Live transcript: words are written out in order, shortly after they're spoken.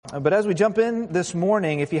But as we jump in this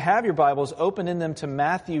morning, if you have your Bibles, open in them to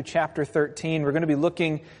Matthew chapter 13. We're going to be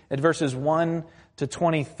looking at verses 1 to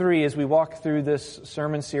 23 as we walk through this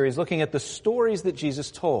sermon series, looking at the stories that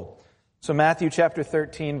Jesus told. So Matthew chapter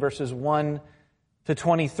 13, verses 1 to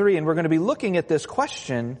 23. And we're going to be looking at this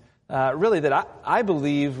question, really that I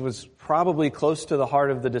believe was probably close to the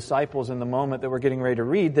heart of the disciples in the moment that we're getting ready to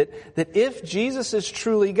read, that if Jesus is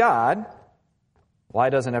truly God, why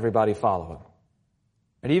doesn't everybody follow him?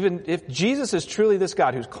 And even if Jesus is truly this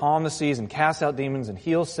God who's calmed the seas and casts out demons and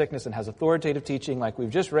heals sickness and has authoritative teaching like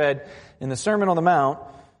we've just read in the Sermon on the Mount,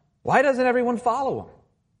 why doesn't everyone follow him?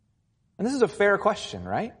 And this is a fair question,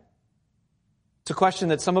 right? It's a question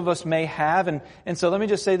that some of us may have. And so let me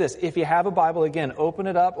just say this. If you have a Bible, again, open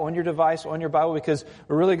it up on your device, on your Bible, because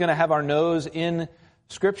we're really going to have our nose in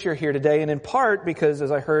Scripture here today. And in part because,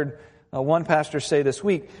 as I heard one pastor say this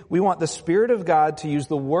week, we want the Spirit of God to use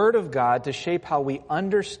the Word of God to shape how we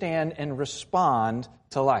understand and respond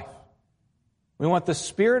to life. We want the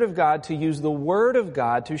Spirit of God to use the Word of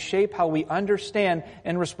God to shape how we understand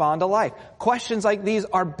and respond to life. Questions like these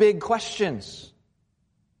are big questions.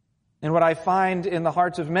 And what I find in the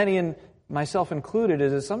hearts of many, and myself included,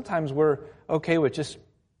 is that sometimes we're okay with just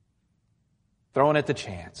throwing it to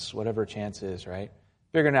chance, whatever chance is, right?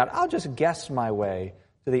 Figuring out, I'll just guess my way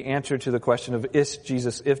to the answer to the question of if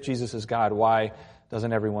Jesus is God, why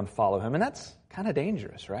doesn't everyone follow him? And that's kind of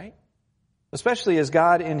dangerous, right? Especially as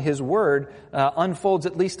God in his Word unfolds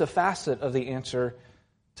at least a facet of the answer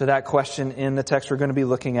to that question in the text we're going to be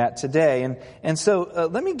looking at today. And so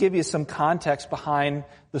let me give you some context behind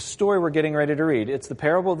the story we're getting ready to read. It's the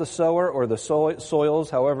parable of the sower, or the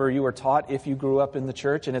soils, however you were taught if you grew up in the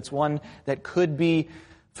church, and it's one that could be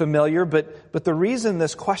familiar, but the reason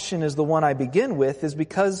this question is the one I begin with is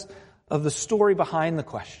because of the story behind the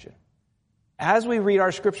question. As we read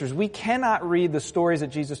our Scriptures, we cannot read the stories that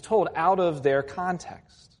Jesus told out of their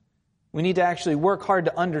context. We need to actually work hard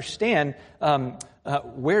to understand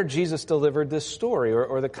where Jesus delivered this story,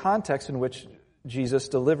 or the context in which Jesus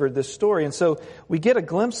delivered this story. And so we get a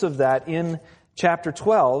glimpse of that in chapter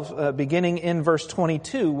 12, beginning in verse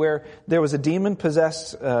 22, where there was a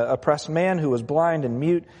demon-possessed, oppressed man who was blind and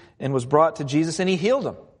mute and was brought to Jesus, and he healed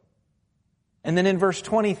him. And then in verse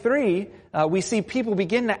 23, we see people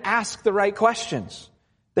begin to ask the right questions.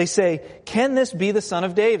 They say, can this be the Son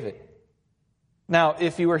of David? Now,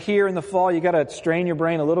 if you were here in the fall, you got to strain your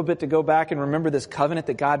brain a little bit to go back and remember this covenant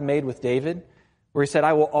that God made with David, where he said,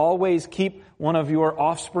 I will always keep one of your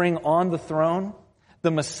offspring on the throne. The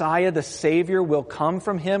Messiah, the Savior, will come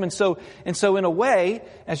from him. And so in a way,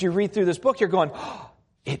 as you read through this book, you're going,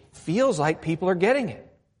 it feels like people are getting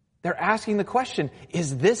it. They're asking the question,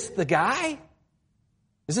 is this the guy?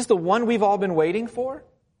 Is this the one we've all been waiting for?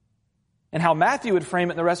 And how Matthew would frame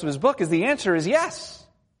it in the rest of his book is the answer is yes.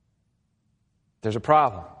 There's a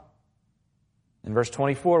problem. In verse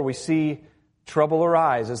 24, we see trouble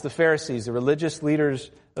arise as the Pharisees, the religious leaders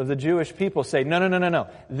of the Jewish people, say, no.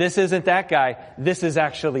 This isn't that guy. This is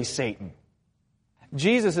actually Satan.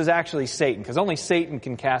 Jesus is actually Satan, because only Satan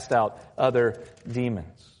can cast out other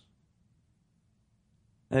demons.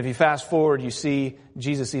 And if you fast forward, you see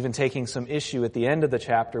Jesus even taking some issue at the end of the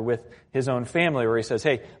chapter with his own family, where he says,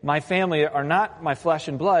 hey, my family are not my flesh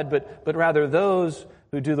and blood, but rather those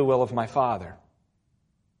who do the will of my Father.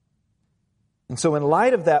 And so in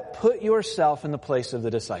light of that, put yourself in the place of the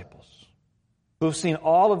disciples who have seen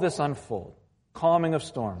all of this unfold, calming of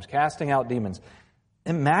storms, casting out demons.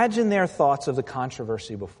 Imagine their thoughts of the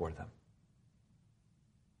controversy before them.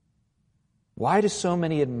 Why do so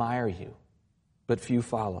many admire you, but few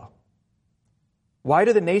follow? Why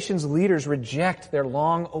do the nation's leaders reject their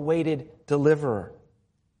long-awaited deliverer?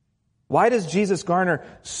 Why does Jesus garner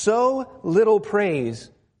so little praise,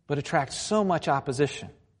 but attract so much opposition?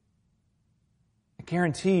 I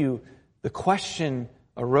guarantee you, the question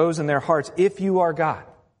arose in their hearts, if you are God,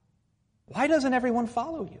 why doesn't everyone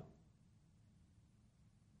follow you?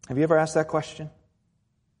 Have you ever asked that question?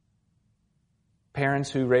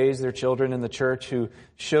 Parents who raise their children in the church, who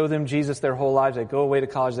show them Jesus their whole lives, they go away to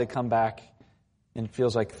college, they come back, and it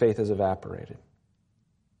feels like faith has evaporated.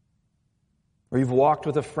 Or you've walked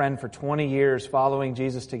with a friend for 20 years following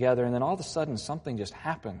Jesus together, and then all of a sudden something just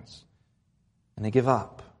happens, and they give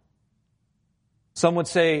up. Some would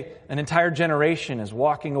say an entire generation is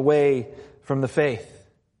walking away from the faith.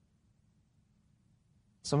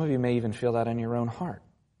 Some of you may even feel that in your own heart.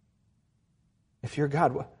 If you're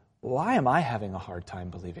God, why am I having a hard time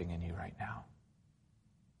believing in you right now?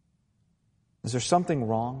 Is there something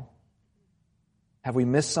wrong? Have we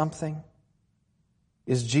missed something?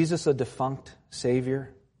 Is Jesus a defunct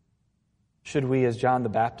Savior? Should we, as John the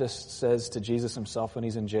Baptist says to Jesus himself when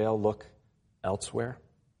he's in jail, look elsewhere?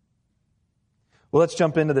 Well, let's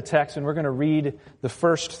jump into the text, and we're going to read the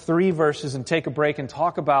first 3 verses and take a break and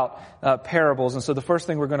talk about parables. And so the first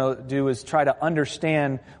thing we're going to do is try to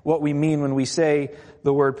understand what we mean when we say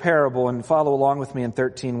the word parable, and follow along with me in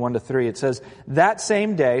 13:1-3. It says, that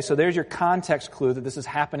same day, so there's your context clue that this is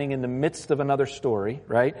happening in the midst of another story,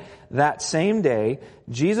 right? That same day,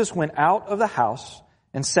 Jesus went out of the house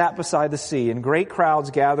and sat beside the sea, and great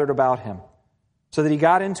crowds gathered about him, so that he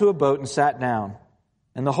got into a boat and sat down.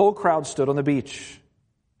 And the whole crowd stood on the beach.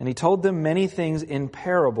 And he told them many things in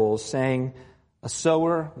parables, saying, a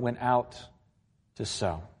sower went out to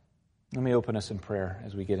sow. Let me open us in prayer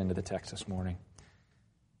as we get into the text this morning.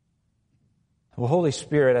 Well, Holy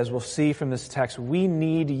Spirit, as we'll see from this text, we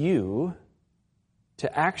need you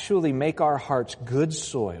to actually make our hearts good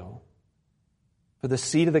soil for the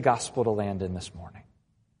seed of the gospel to land in this morning.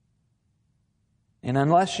 And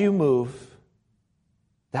unless you move,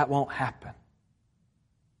 that won't happen.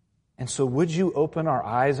 And so would you open our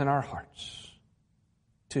eyes and our hearts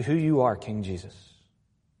to who you are, King Jesus?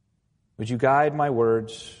 Would you guide my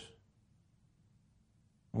words?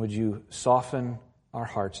 Would you soften our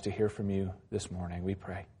hearts to hear from you this morning? We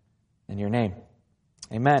pray in your name.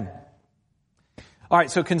 Amen. All right,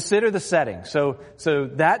 so consider the setting. So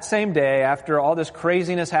that same day, after all this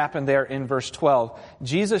craziness happened there in verse 12,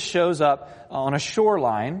 Jesus shows up on a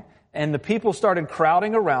shoreline, and the people started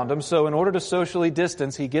crowding around him. So in order to socially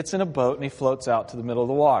distance, he gets in a boat and he floats out to the middle of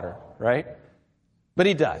the water, right? But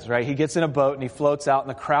he does, right? He gets in a boat and he floats out, and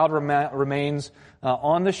the crowd remains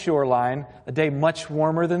on the shoreline. A day much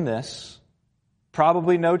warmer than this.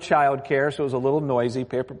 Probably no childcare, so it was a little noisy.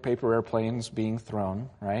 Paper airplanes being thrown,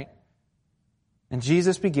 right? And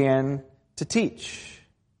Jesus began to teach.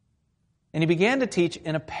 And he began to teach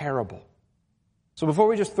in a parable. So before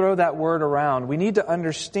we just throw that word around, we need to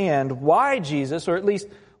understand why Jesus, or at least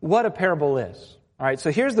what a parable is. All right,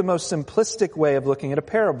 so here's the most simplistic way of looking at a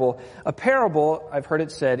parable. A parable, I've heard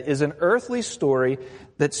it said, is an earthly story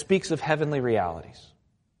that speaks of heavenly realities.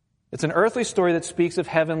 It's an earthly story that speaks of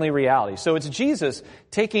heavenly realities. So it's Jesus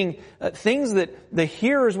taking things that the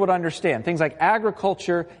hearers would understand, things like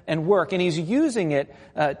agriculture and work, and he's using it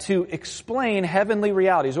to explain heavenly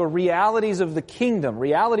realities, or realities of the kingdom,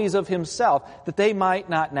 realities of himself that they might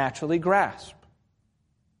not naturally grasp.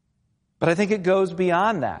 But I think it goes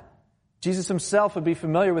beyond that. Jesus himself would be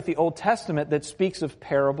familiar with the Old Testament that speaks of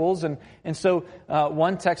parables, and so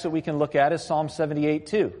one text that we can look at is Psalm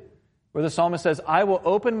 78:2. Where the psalmist says, I will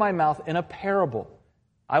open my mouth in a parable.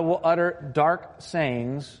 I will utter dark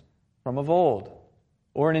sayings from of old.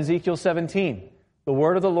 Or in Ezekiel 17, the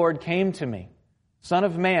word of the Lord came to me. Son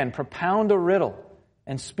of man, propound a riddle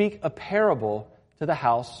and speak a parable to the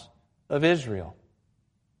house of Israel.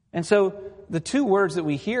 And so the two words that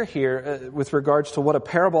we hear here with regards to what a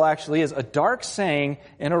parable actually is, a dark saying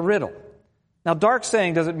and a riddle. Now, dark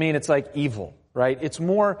saying doesn't mean it's like evil. Right? It's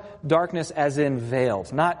more darkness as in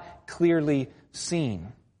veiled, not clearly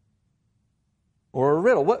seen. Or a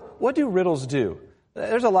riddle. What do riddles do?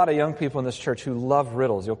 There's a lot of young people in this church who love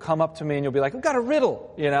riddles. You'll come up to me and you'll be like, I've got a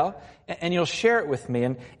riddle, and you'll share it with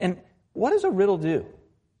me. And what does a riddle do?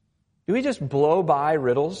 Do we just blow by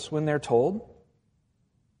riddles when they're told?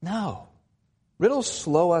 No. Riddles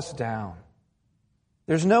slow us down.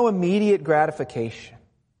 There's no immediate gratification.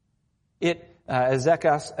 As Zach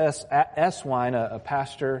Eswine, a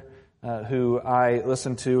pastor who I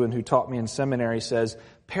listened to and who taught me in seminary, says,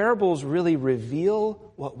 parables really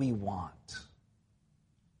reveal what we want.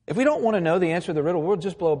 If we don't want to know the answer to the riddle, we'll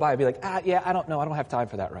just blow by and be like, I don't know, I don't have time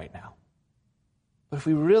for that right now. But if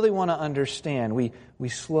we really want to understand, we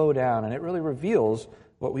slow down, and it really reveals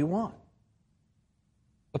what we want.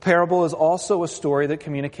 A parable is also a story that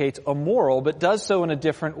communicates a moral, but does so in a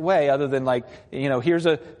different way, other than here's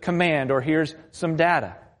a command or here's some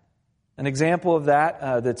data. An example of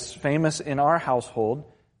that that's famous in our household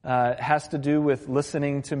has to do with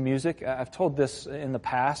listening to music. I've told this in the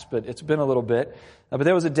past, but it's been a little bit. But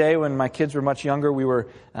there was a day when my kids were much younger. We were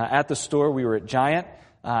at the store. We were at Giant,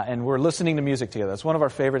 and we're listening to music together. That's one of our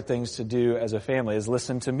favorite things to do as a family, is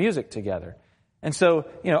listen to music together. And so,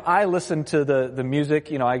 I listen to the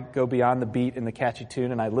music, I go beyond the beat and the catchy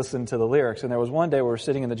tune, and I listen to the lyrics. And there was one day we were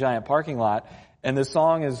sitting in the Giant parking lot, and this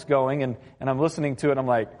song is going, and I'm listening to it, and I'm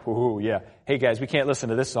like, ooh, yeah. Hey guys, we can't listen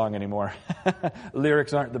to this song anymore.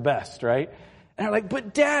 Lyrics aren't the best, right? And I'm like,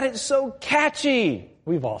 but Dad, it's so catchy.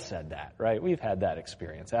 We've all said that, right? We've had that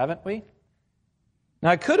experience, haven't we? Now,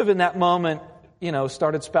 I could have in that moment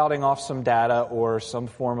started spouting off some data or some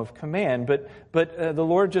form of command. But the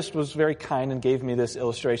Lord just was very kind and gave me this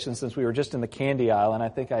illustration since we were just in the candy aisle, and I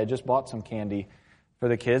think I had just bought some candy for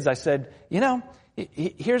the kids. I said,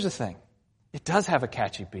 here's the thing. It does have a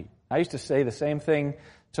catchy beat. I used to say the same thing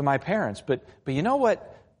to my parents, but you know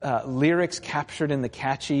what lyrics captured in the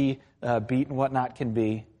catchy beat and whatnot can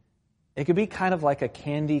be? It could be kind of like a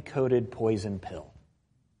candy-coated poison pill.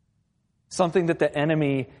 Something that the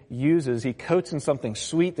enemy uses. He coats in something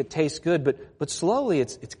sweet that tastes good, but slowly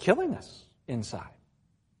it's killing us inside.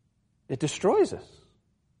 It destroys us.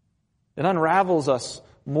 It unravels us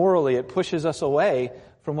morally. It pushes us away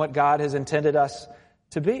from what God has intended us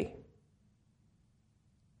to be.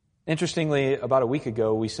 Interestingly, about a week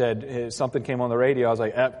ago, we said something came on the radio. I was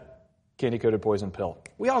like, candy-coated poison pill.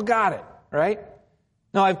 We all got it, right?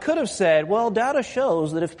 Now, I could have said, well, data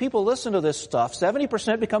shows that if people listen to this stuff,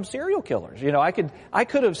 70% become serial killers. I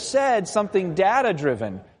could have said something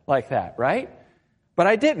data-driven like that, right? But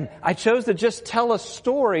I didn't. I chose to just tell a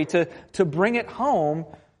story to bring it home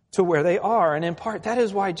to where they are. And in part, that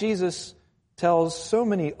is why Jesus tells so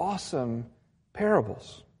many awesome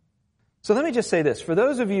parables. So let me just say this. For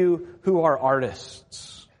those of you who are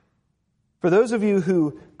artists, for those of you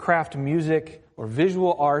who craft music or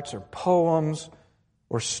visual arts or poems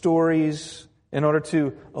or stories in order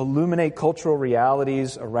to illuminate cultural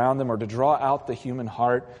realities around them or to draw out the human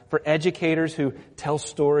heart, for educators who tell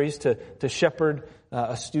stories to shepherd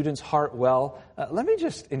a student's heart well, let me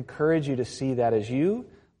just encourage you to see that as you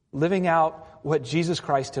living out what Jesus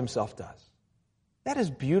Christ himself does. That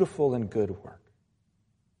is beautiful and good work.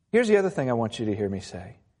 Here's the other thing I want you to hear me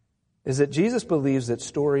say, is that Jesus believes that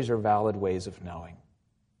stories are valid ways of knowing.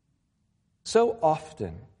 So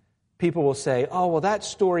often, people will say, oh, well, that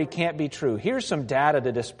story can't be true. Here's some data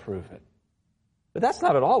to disprove it. But that's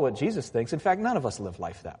not at all what Jesus thinks. In fact, none of us live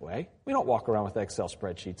life that way. We don't walk around with Excel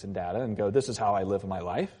spreadsheets and data and go, this is how I live my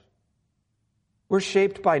life. We're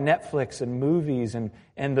shaped by Netflix and movies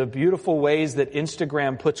and the beautiful ways that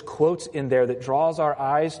Instagram puts quotes in there that draws our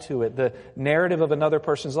eyes to it. The narrative of another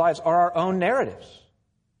person's lives are our own narratives.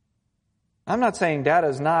 I'm not saying data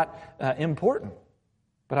is not important.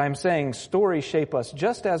 But I'm saying stories shape us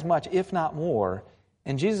just as much, if not more.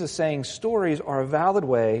 And Jesus is saying stories are a valid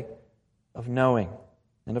way of knowing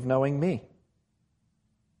and of knowing me.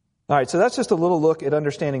 All right, so that's just a little look at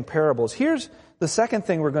understanding parables. Here's the second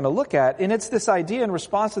thing we're going to look at, and it's this idea in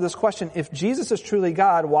response to this question, if Jesus is truly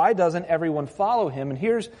God, why doesn't everyone follow him? And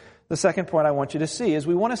here's the second point I want you to see, is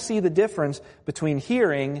we want to see the difference between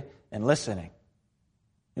hearing and listening.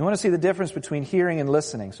 You want to see the difference between hearing and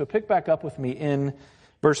listening. So pick back up with me in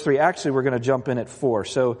Verse 3, actually, we're going to jump in at 4.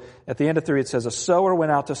 So at the end of 3, it says, a sower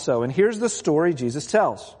went out to sow. And here's the story Jesus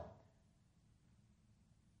tells.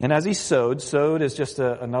 And as he sowed is just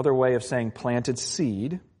another way of saying planted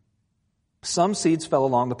seed. Some seeds fell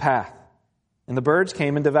along the path, and the birds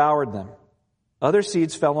came and devoured them. Other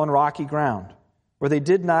seeds fell on rocky ground, where they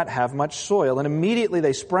did not have much soil. And immediately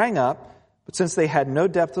they sprang up, but since they had no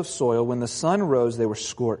depth of soil, when the sun rose, they were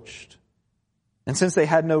scorched. And since they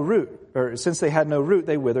had no root,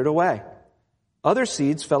 they withered away. Other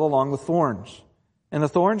seeds fell along the thorns, and the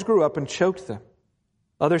thorns grew up and choked them.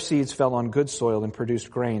 Other seeds fell on good soil and produced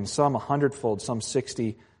grain, some 100-fold, some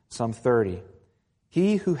 60, some 30.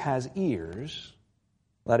 He who has ears,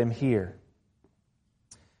 let him hear.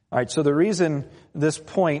 All right, so the reason this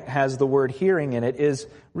point has the word hearing in it is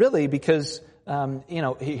really because,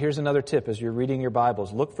 here's another tip as you're reading your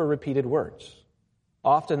Bibles. Look for repeated words.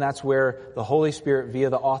 Often that's where the Holy Spirit via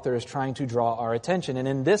the author is trying to draw our attention. And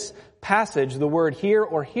in this passage, the word hear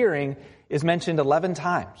or hearing is mentioned 11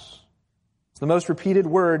 times. It's the most repeated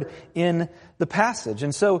word in the passage.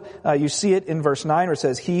 And so you see it in verse 9 where it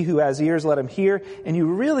says, he who has ears, let him hear. And you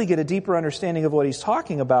really get a deeper understanding of what he's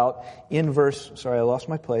talking about in verse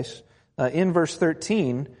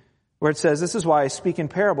 13, where it says, this is why I speak in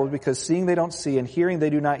parables, because seeing they don't see and hearing they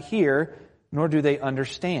do not hear, nor do they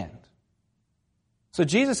understand. So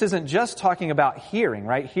Jesus isn't just talking about hearing,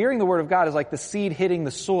 right? Hearing the Word of God is like the seed hitting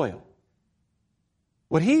the soil.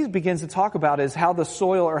 What he begins to talk about is how the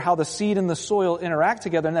soil or how the seed and the soil interact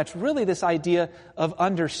together, and that's really this idea of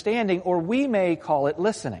understanding, or we may call it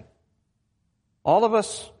listening. All of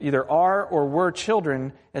us either are or were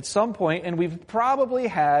children at some point, and we've probably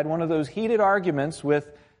had one of those heated arguments with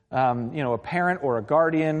a parent or a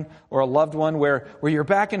guardian or a loved one where you're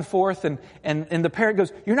back and forth and the parent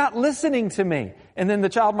goes, you're not listening to me. And then the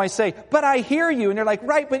child might say, but I hear you. And you're like,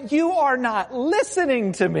 right, but you are not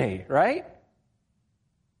listening to me, right?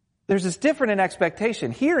 There's this difference in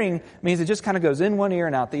expectation. Hearing means it just kind of goes in one ear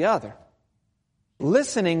and out the other.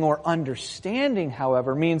 Listening or understanding,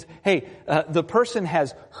 however, means, hey, the person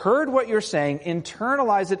has heard what you're saying,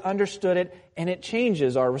 internalized it, understood it, and it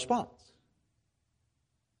changes our response.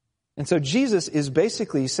 And so Jesus is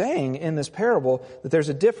basically saying in this parable that there's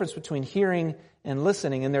a difference between hearing and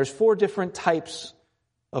listening, and there's 4 different types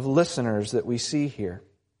of listeners that we see here.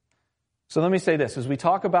 So let me say this. As we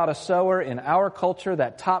talk about a sower in our culture,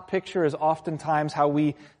 that top picture is oftentimes how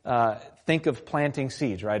we think of planting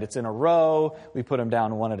seeds, right? It's in a row. We put them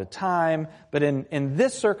down one at a time. But in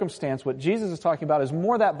this circumstance, what Jesus is talking about is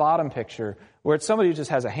more that bottom picture where it's somebody who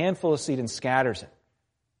just has a handful of seed and scatters it.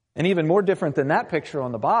 And even more different than that picture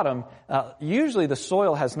on the bottom, usually the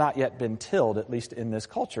soil has not yet been tilled, at least in this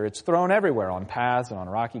culture. It's thrown everywhere on paths and on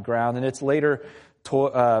rocky ground, and it's later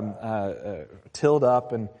tilled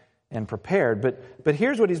up and prepared. But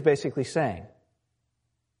here's what he's basically saying.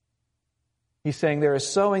 He's saying there is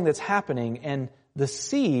sowing that's happening, and the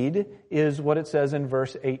seed is what it says in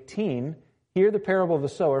verse 18. Hear the parable of the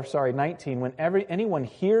sower, 19, when anyone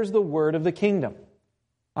hears the word of the kingdom.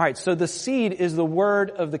 All right, so the seed is the word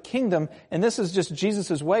of the kingdom, and this is just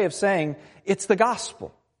Jesus' way of saying it's the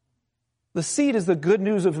gospel. The seed is the good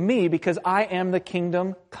news of me because I am the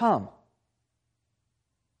kingdom come.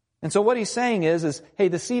 And so what he's saying is, hey,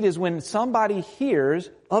 the seed is when somebody hears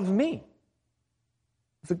of me.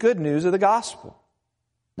 The good news of the gospel.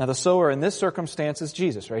 Now the sower in this circumstance is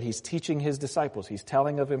Jesus, right? He's teaching his disciples. He's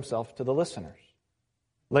telling of himself to the listeners.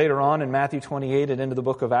 Later on in Matthew 28 and into the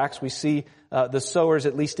book of Acts, we see the sowers,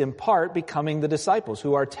 at least in part, becoming the disciples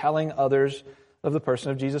who are telling others of the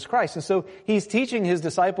person of Jesus Christ. And so he's teaching his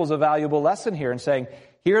disciples a valuable lesson here and saying,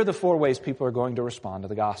 here are the 4 ways people are going to respond to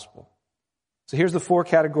the gospel. So here's the 4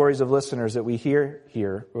 categories of listeners that we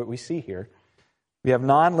see here. We have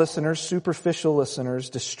non-listeners, superficial listeners,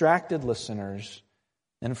 distracted listeners,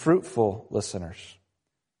 and fruitful listeners.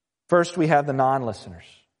 First, we have the non-listeners.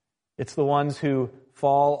 It's the ones who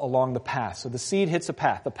fall along the path. So the seed hits a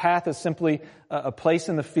path. The path is simply a place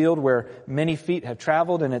in the field where many feet have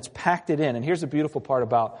traveled, and it's packed it in. And here's the beautiful part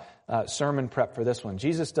about sermon prep for this one.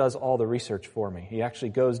 Jesus does all the research for me. He actually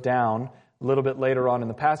goes down a little bit later on in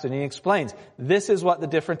the passage, and he explains, this is what the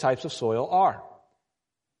different types of soil are.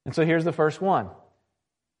 And so here's the first one.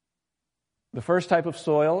 The first type of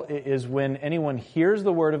soil is when anyone hears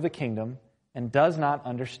the word of the kingdom and does not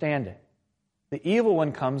understand it. The evil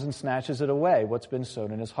one comes and snatches it away, what's been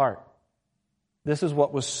sown in his heart. This is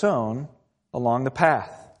what was sown along the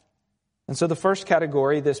path. And so the first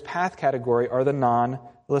category, this path category, are the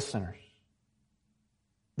non-listeners.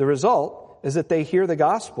 The result is that they hear the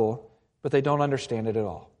gospel, but they don't understand it at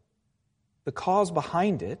all. The cause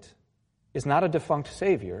behind it is not a defunct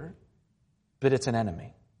Savior, but it's an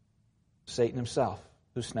enemy, Satan himself,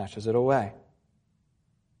 who snatches it away.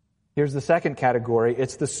 Here's the second category.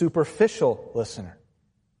 It's the superficial listener.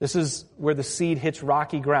 This is where the seed hits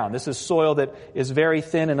rocky ground. This is soil that is very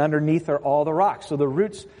thin, and underneath are all the rocks. So the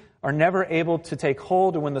roots are never able to take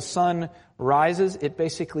hold, and when the sun rises, it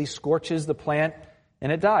basically scorches the plant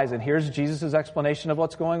and it dies. And here's Jesus' explanation of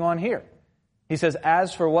what's going on here. He says,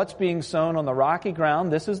 as for what's being sown on the rocky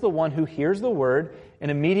ground, this is the one who hears the word and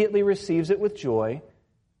immediately receives it with joy,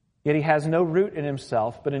 yet he has no root in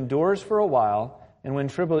himself, but endures for a while. And when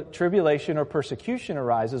tribulation or persecution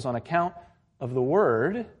arises on account of the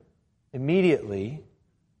word, immediately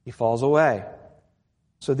he falls away.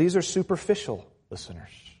 So these are superficial listeners.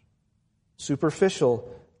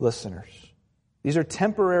 Superficial listeners. These are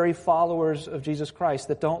temporary followers of Jesus Christ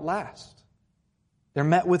that don't last. They're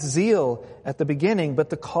met with zeal at the beginning, but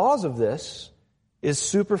the cause of this is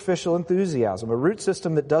superficial enthusiasm, a root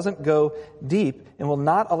system that doesn't go deep and will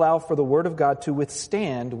not allow for the word of God to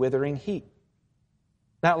withstand withering heat.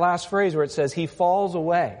 That last phrase where it says, he falls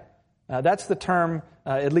away. That's the term,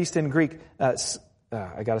 at least in Greek,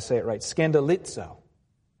 I got to say it right, skandalizo,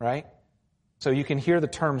 right? So you can hear the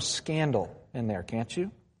term scandal in there, can't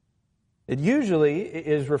you? It usually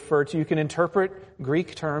is referred to, you can interpret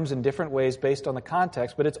Greek terms in different ways based on the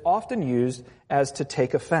context, but it's often used as to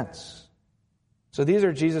take offense. So these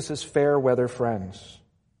are Jesus' fair weather friends.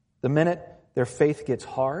 The minute their faith gets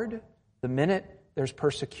hard, the minute there's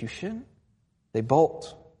persecution, they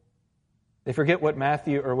bolt. They forget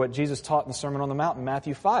what Jesus taught in the Sermon on the Mount in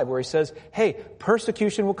Matthew 5, where he says, hey,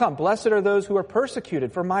 persecution will come. Blessed are those who are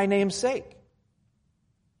persecuted for my name's sake.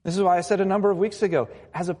 This is why I said a number of weeks ago,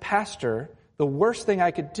 as a pastor, the worst thing I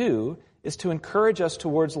could do is to encourage us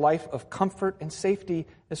towards life of comfort and safety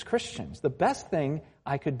as Christians. The best thing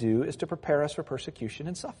I could do is to prepare us for persecution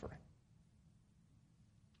and suffering.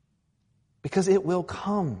 Because it will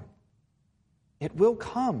come. It will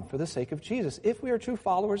come for the sake of Jesus if we are true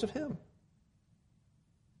followers of Him.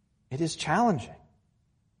 It is challenging.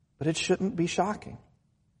 but it shouldn't be shocking.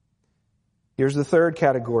 Here's the third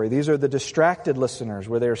category. These are the distracted listeners,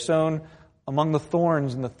 where they're sown among the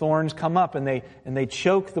thorns, and the thorns come up and they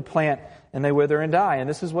choke the plant and they wither and die. And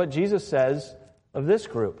this is what Jesus says of this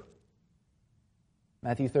group.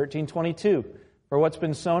 Matthew 13:22. For what's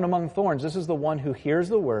been sown among thorns, this is the one who hears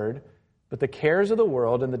the word, but the cares of the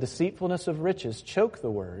world and the deceitfulness of riches choke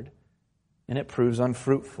the word, and it proves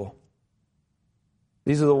unfruitful.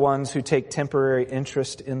 These are the ones who take temporary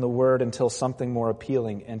interest in the word until something more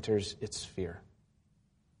appealing enters its sphere.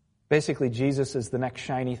 Basically, Jesus is the next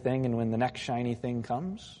shiny thing, and when the next shiny thing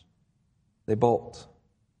comes, they bolt.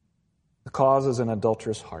 The cause is an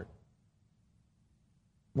adulterous heart,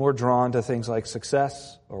 more drawn to things like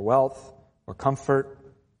success or wealth or comfort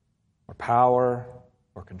or power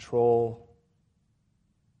or control,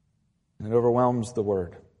 and it overwhelms the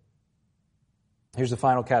word. Here's the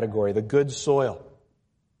final category, the good soil.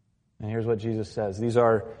 And here's what Jesus says. These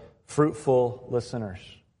are fruitful listeners,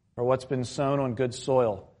 or what's been sown on good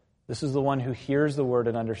soil. This is the one who hears the word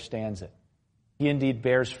and understands it. He indeed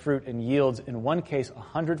bears fruit and yields, in one case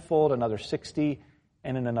 100-fold, another 60,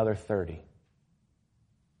 and in another 30.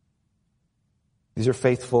 These are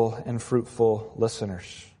faithful and fruitful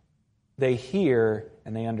listeners. They hear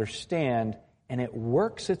and they understand, and it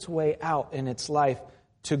works its way out in its life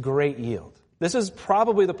to great yield. This is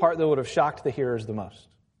probably the part that would have shocked the hearers the most.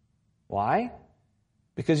 Why?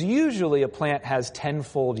 Because usually a plant has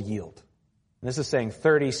 10-fold yield. And this is saying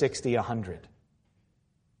 30, 60, 100.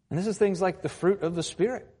 And this is things like the fruit of the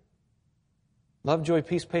Spirit. Love, joy,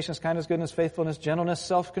 peace, patience, kindness, goodness, faithfulness, gentleness,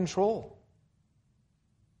 self-control.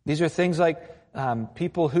 These are things like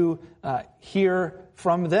people who hear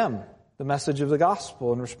from them the message of the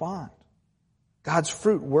gospel and respond. God's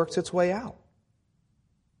fruit works its way out.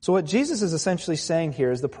 So what Jesus is essentially saying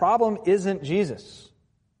here is the problem isn't Jesus,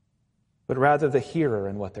 but rather the hearer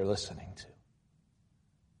and what they're listening to.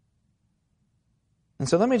 And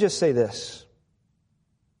so let me just say this.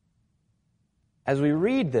 As we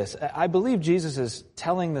read this, I believe Jesus is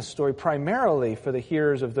telling this story primarily for the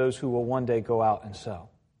hearers of those who will one day go out and sow.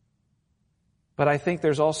 But I think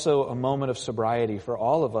there's also a moment of sobriety for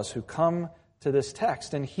all of us who come to this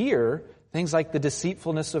text and hear things like the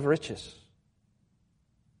deceitfulness of riches,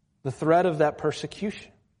 the threat of that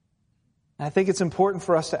persecution. And I think it's important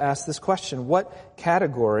for us to ask this question: what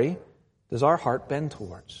category does our heart bend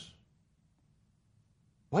towards?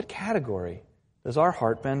 What category does our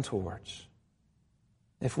heart bend towards?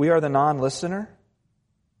 If we are the non-listener,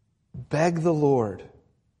 beg the Lord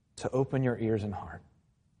to open your ears and heart.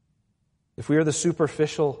 If we are the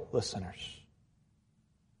superficial listeners,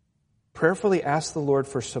 prayerfully ask the Lord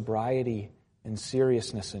for sobriety and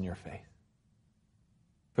seriousness in your faith.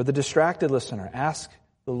 For the distracted listener, ask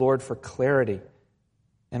the Lord for clarity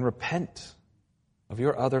and repent of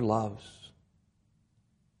your other loves.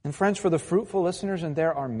 And friends, for the fruitful listeners, and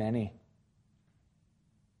there are many,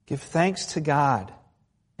 give thanks to God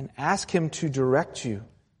and ask Him to direct you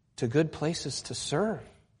to good places to serve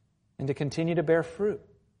and to continue to bear fruit.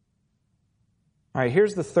 All right,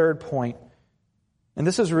 here's the third point. And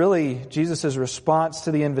this is really Jesus' response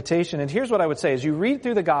to the invitation. And here's what I would say. As you read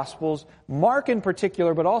through the Gospels, Mark in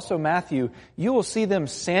particular, but also Matthew, you will see them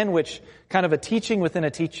sandwich kind of a teaching within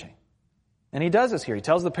a teaching. And he does this here. He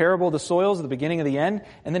tells the parable of the soils at the beginning of the end,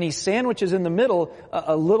 and then he sandwiches in the middle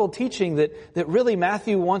a little teaching that really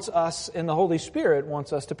Matthew wants us, and the Holy Spirit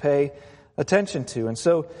wants us to pay attention to. And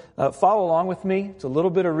so follow along with me. It's a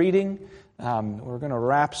little bit of reading. We're going to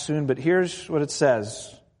wrap soon, but here's what it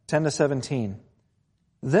says, 10 to 17.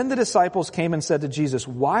 Then the disciples came and said to Jesus,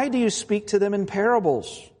 "Why do you speak to them in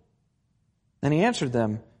parables?" And he answered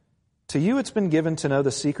them, "To you it's been given to know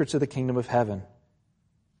the secrets of the kingdom of heaven.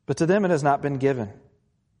 But to them it has not been given.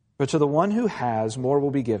 But to the one who has, more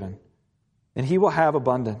will be given, and he will have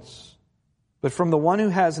abundance. But from the one who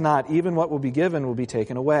has not, even what will be given will be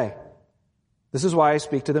taken away. This is why I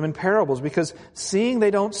speak to them in parables, because seeing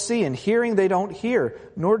they don't see, and hearing they don't hear,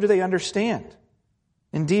 nor do they understand.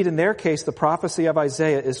 Indeed, in their case, the prophecy of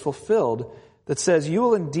Isaiah is fulfilled that says, you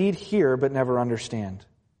will indeed hear, but never understand.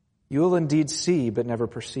 You will indeed see, but never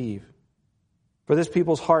perceive. For this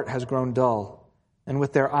people's heart has grown dull, and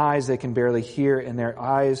with their eyes they can barely hear, and their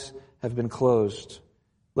eyes have been closed,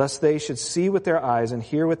 lest they should see with their eyes and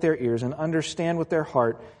hear with their ears and understand with their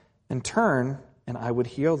heart and turn, and I would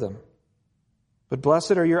heal them. But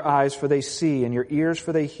blessed are your eyes, for they see, and your ears,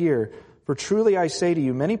 for they hear. For truly I say to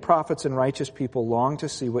you, many prophets and righteous people long to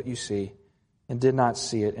see what you see and did not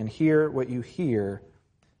see it, and hear what you hear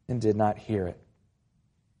and did not hear it."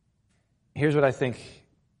 Here's what I think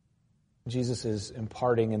Jesus is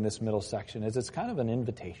imparting in this middle section, is it's kind of an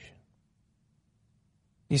invitation.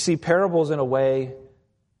 You see, parables in a way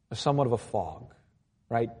are somewhat of a fog,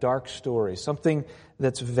 right? Dark stories, something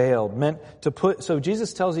that's veiled, meant to put... So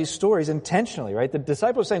Jesus tells these stories intentionally, right? The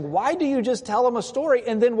disciples are saying, why do you just tell them a story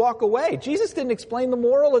and then walk away? Jesus didn't explain the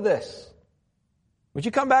moral of this. Would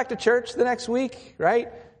you come back to church the next week, right?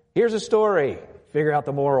 Here's a story. Figure out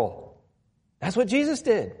the moral. That's what Jesus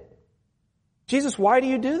did. Jesus, why do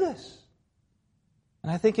you do this?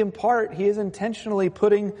 And I think in part, he is intentionally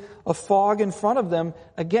putting a fog in front of them,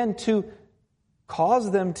 again, to cause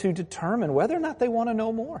them to determine whether or not they want to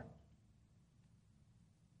know more.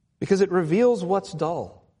 Because it reveals what's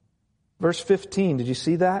dull. Verse 15, did you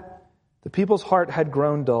see that? The people's heart had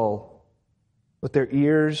grown dull. With their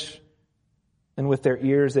ears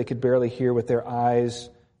they could barely hear. With their eyes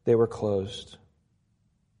they were closed.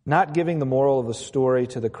 Not giving the moral of the story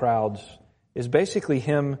to the crowds is basically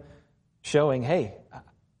him showing, hey,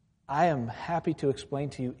 I am happy to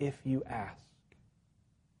explain to you if you ask.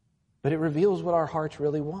 But it reveals what our hearts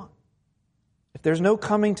really want. If there's no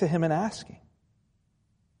coming to him and asking.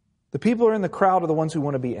 The people who are in the crowd are the ones who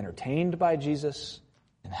want to be entertained by Jesus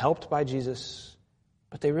and helped by Jesus,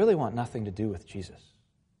 but they really want nothing to do with Jesus.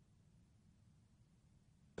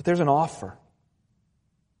 But there's an offer.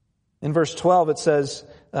 In verse 12 it says,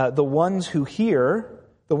 the ones who hear,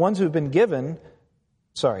 the ones who have been given,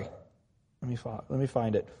 let me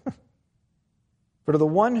find it. For to the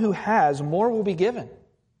one who has, more will be given.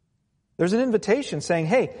 There's an invitation saying,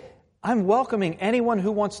 hey, I'm welcoming anyone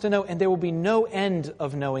who wants to know, and there will be no end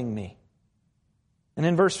of knowing me. And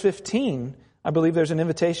in verse 15, I believe there's an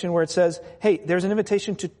invitation where it says, hey, there's an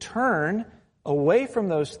invitation to turn away from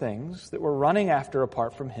those things that we're running after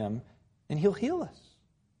apart from him, and he'll heal us.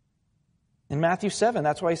 In Matthew 7,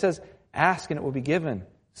 that's why he says, ask and it will be given.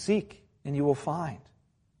 Seek and you will find.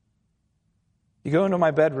 You go into my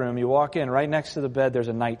bedroom, you walk in, right next to the bed there's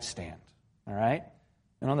a nightstand. All right?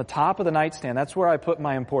 And on the top of the nightstand, that's where I put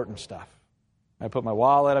my important stuff. I put my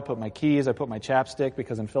wallet, I put my keys, I put my chapstick,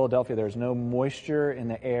 because in Philadelphia there's no moisture in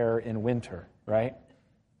the air in winter, right?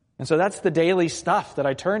 And so that's the daily stuff that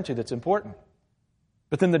I turn to that's important.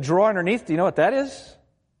 But then the drawer underneath, do you know what that is?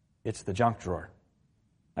 It's the junk drawer.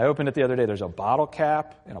 I opened it the other day. There's a bottle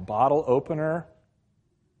cap and a bottle opener,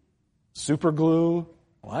 super glue.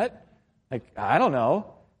 What? I don't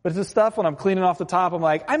know. But it's the stuff when I'm cleaning off the top, I'm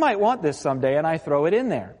like, I might want this someday, and I throw it in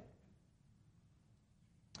there.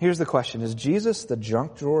 Here's the question. Is Jesus the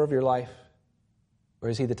junk drawer of your life, or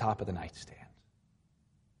is he the top of the nightstand?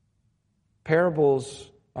 Parables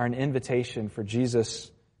are an invitation for Jesus,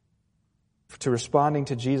 to responding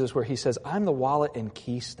to Jesus, where he says, I'm the wallet and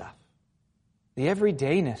key stuff. The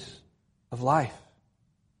everydayness of life.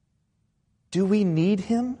 Do we need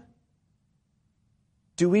him?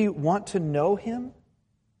 Do we want to know him?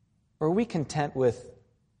 Or are we content with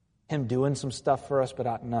him doing some stuff for us, but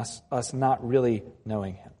us not really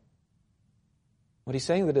knowing him? What he's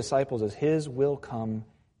saying to the disciples is his will come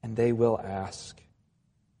and they will ask.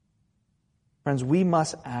 Friends, we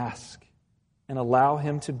must ask and allow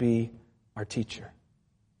him to be our teacher.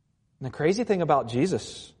 And the crazy thing about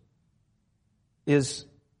Jesus is,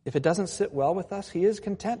 if it doesn't sit well with us, he is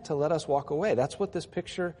content to let us walk away. That's what this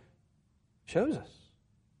picture shows us.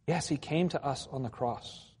 Yes, he came to us on the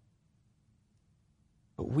cross.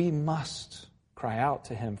 But we must cry out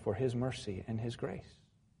to him for his mercy and his grace.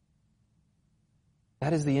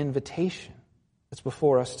 That is the invitation that's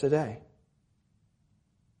before us today.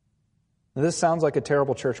 Now, this sounds like a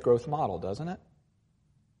terrible church growth model, doesn't it?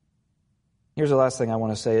 Here's the last thing I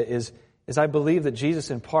want to say is I believe that Jesus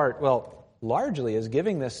in part, largely is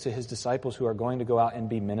giving this to his disciples who are going to go out and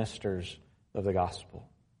be ministers of the gospel,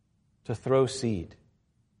 to throw seed.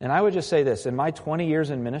 And I would just say this, in my 20 years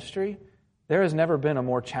in ministry, there has never been a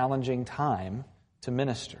more challenging time to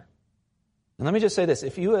minister. And let me just say this,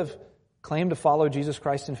 if you have claimed to follow Jesus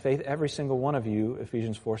Christ in faith, every single one of you,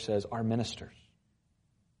 Ephesians 4 says, are ministers.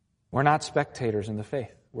 We're not spectators in the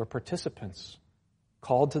faith. We're participants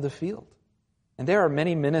called to the field. And there are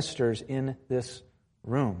many ministers in this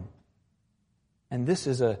room. And this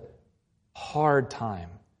is a hard time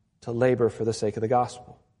to labor for the sake of the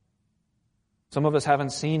gospel. Some of us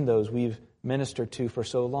haven't seen those we've ministered to for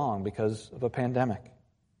so long because of a pandemic.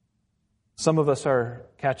 Some of us are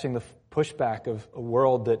catching the pushback of a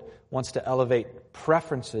world that wants to elevate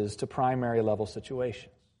preferences to primary level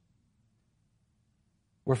situations.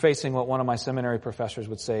 We're facing what one of my seminary professors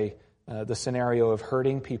would say, the scenario of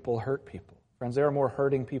hurting people hurt people. Friends, there are more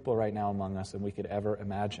hurting people right now among us than we could ever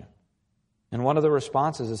imagine. And one of the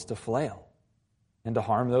responses is to flail and to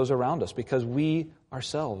harm those around us because we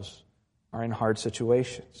ourselves are in hard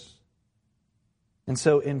situations. And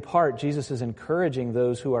so in part, Jesus is encouraging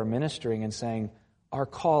those who are ministering and saying, our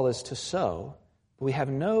call is to sow, but we have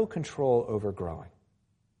no control over growing.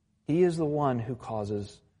 He is the one who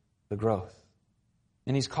causes the growth.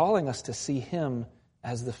 And he's calling us to see him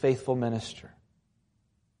as the faithful minister.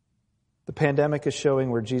 The pandemic is showing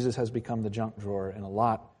where Jesus has become the junk drawer in a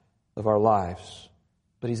lot of our lives,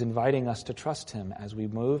 but he's inviting us to trust him as we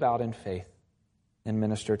move out in faith and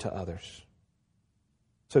minister to others.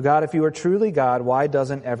 So God, if you are truly God, why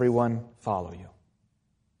doesn't everyone follow you?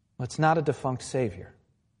 Well, it's not a defunct Savior.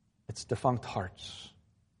 It's defunct hearts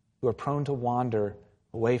who are prone to wander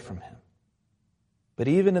away from him. But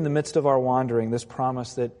even in the midst of our wandering, this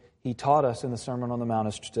promise that he taught us in the Sermon on the Mount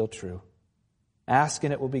is still true. Ask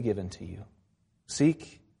and it will be given to you.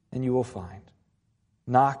 Seek and you will find.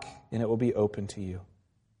 Knock and it will be open to you.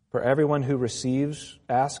 For everyone who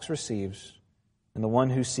asks receives, and the one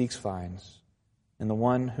who seeks finds, and the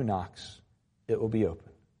one who knocks, it will be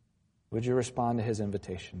open. Would you respond to his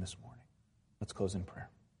invitation this morning? Let's close in prayer.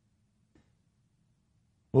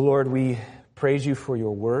 Well, Lord, we praise you for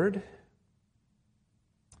your word.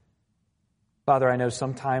 Father, I know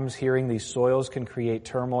sometimes hearing these soils can create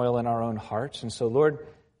turmoil in our own hearts. And so, Lord,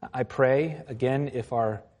 I pray, again, if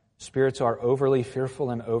our spirits are overly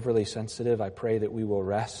fearful and overly sensitive, I pray that we will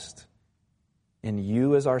rest in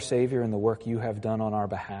you as our Savior and the work you have done on our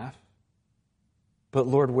behalf. But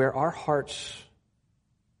Lord, where our hearts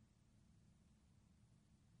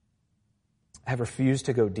have refused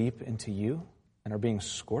to go deep into you and are being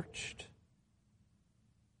scorched,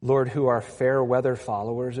 Lord, who are fair weather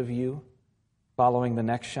followers of you, following the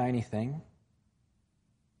next shiny thing,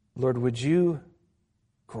 Lord, would you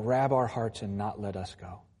grab our hearts and not let us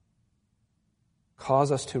go?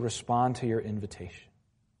 Cause us to respond to your invitation.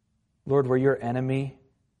 Lord, where your enemy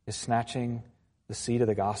is snatching the seed of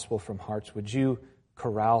the gospel from hearts, would you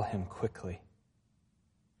corral him quickly?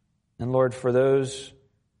 And Lord, for those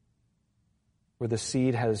where the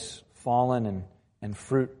seed has fallen and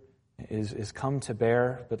fruit is come to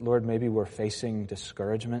bear, but Lord, maybe we're facing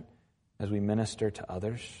discouragement as we minister to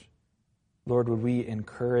others. Lord, would we be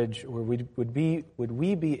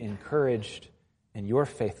encouraged in your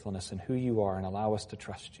faithfulness and who you are, and allow us to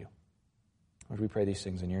trust you? Lord, we pray these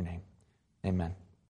things in your name. Amen.